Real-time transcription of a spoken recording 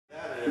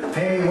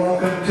Hey,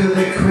 welcome to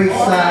the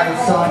Creekside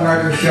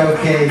Songwriters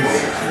Showcase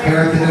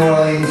here at the New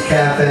Orleans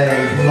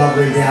Cafe,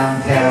 lovely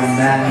downtown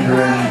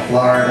Mandarin,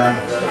 Florida,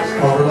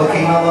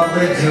 overlooking the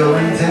lovely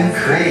Julington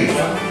Creek.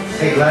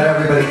 Hey, glad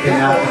everybody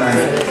came out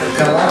tonight.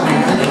 Got a lot of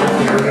musicians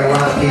here, got a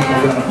lot of people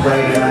going to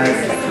play tonight.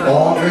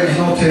 All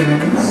original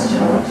tunes,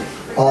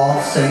 all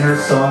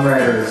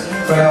singer-songwriters.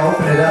 But I'll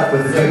open it up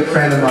with a good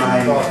friend of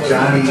mine,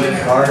 Johnny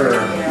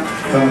Carter,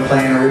 going to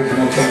play an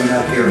original tune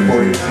up here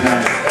for you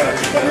tonight.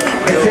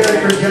 Let's hear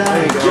it for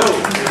Johnny.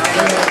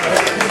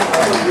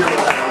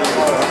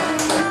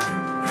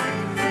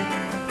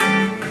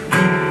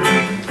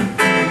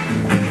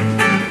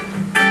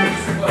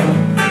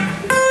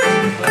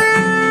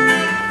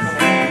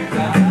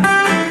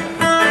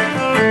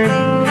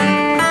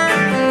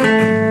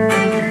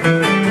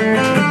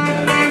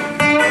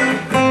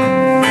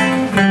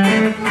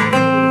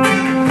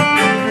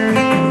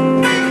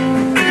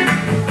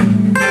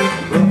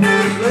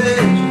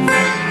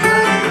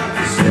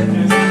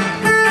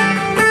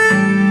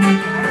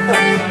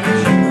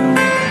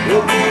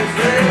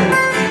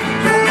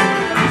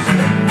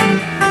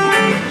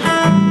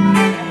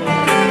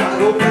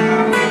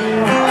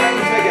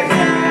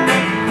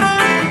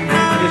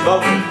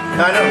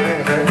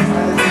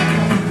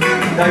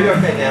 No, you're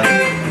okay now.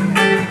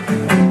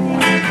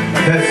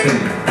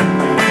 Testing.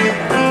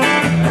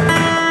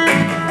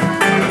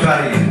 Try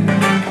it again.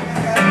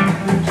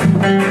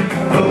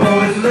 Up on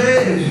his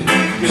ledge,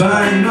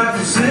 trying not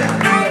to slip.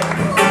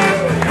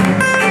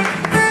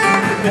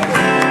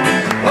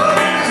 Up on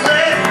his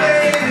ledge,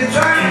 baby,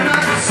 trying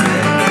not to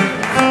slip.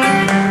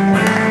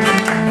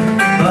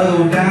 I go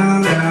down,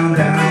 down,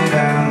 down,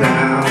 down,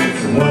 down.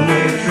 It's a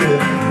one-way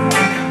trip.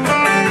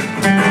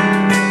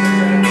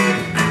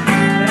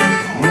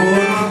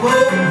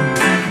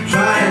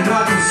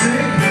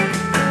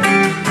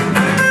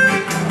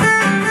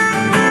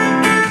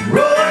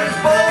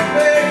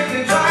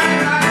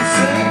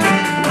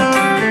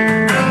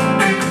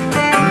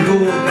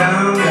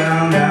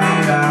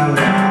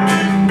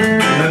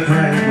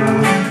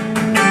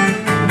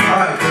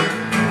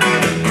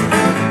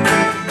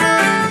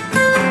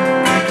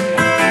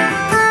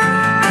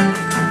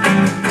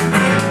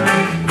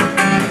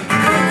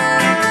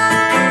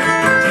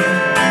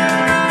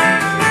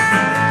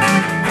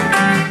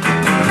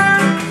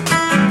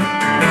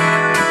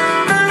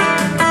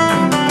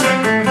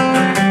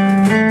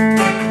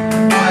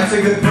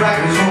 Good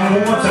practice on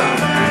one more time.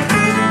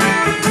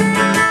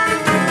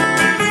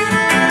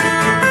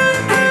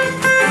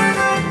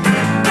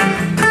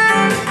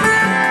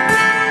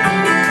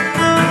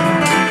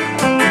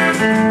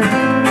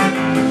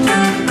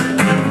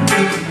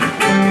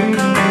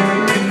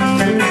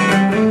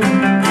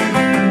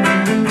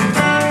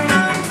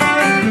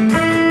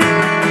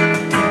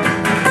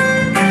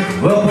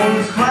 Well, on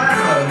this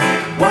cloud,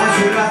 why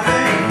should I think?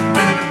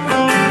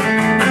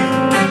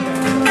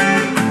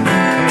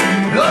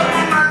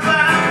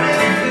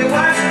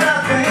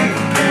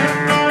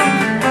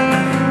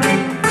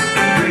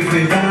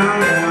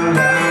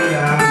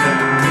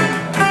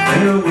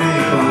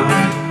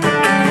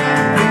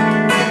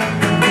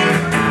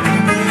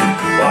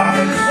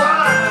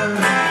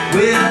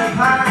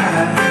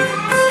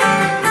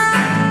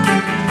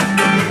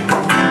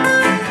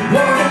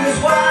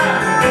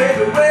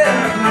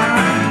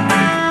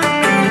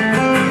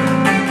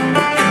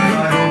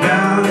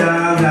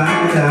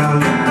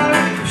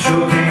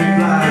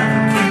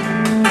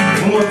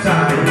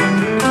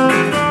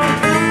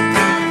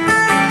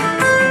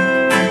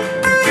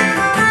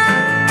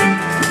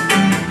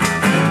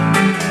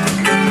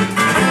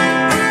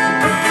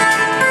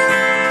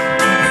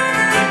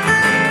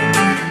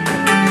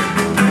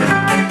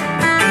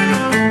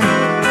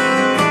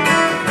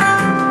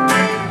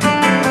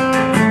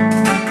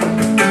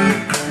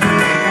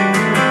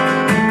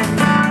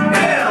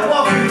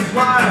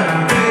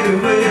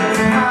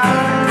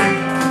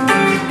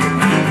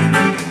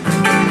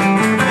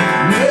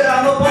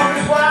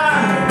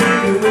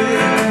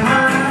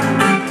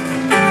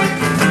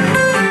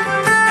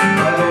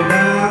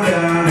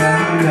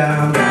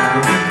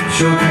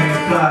 Sure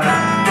can't fly.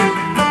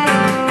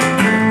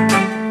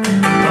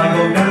 I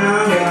go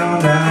down, down,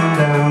 down,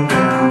 down,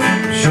 down.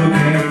 Sure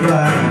can't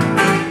fly.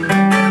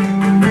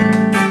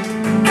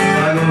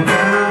 I go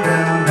down,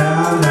 down,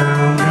 down,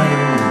 down,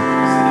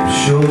 down.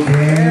 Sure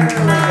can't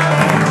fly.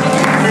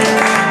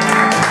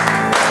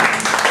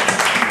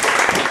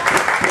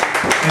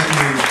 Thank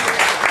you.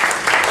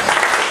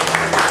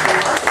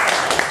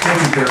 Thank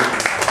you, Dirk.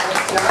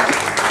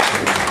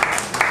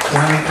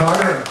 Johnny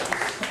Carter.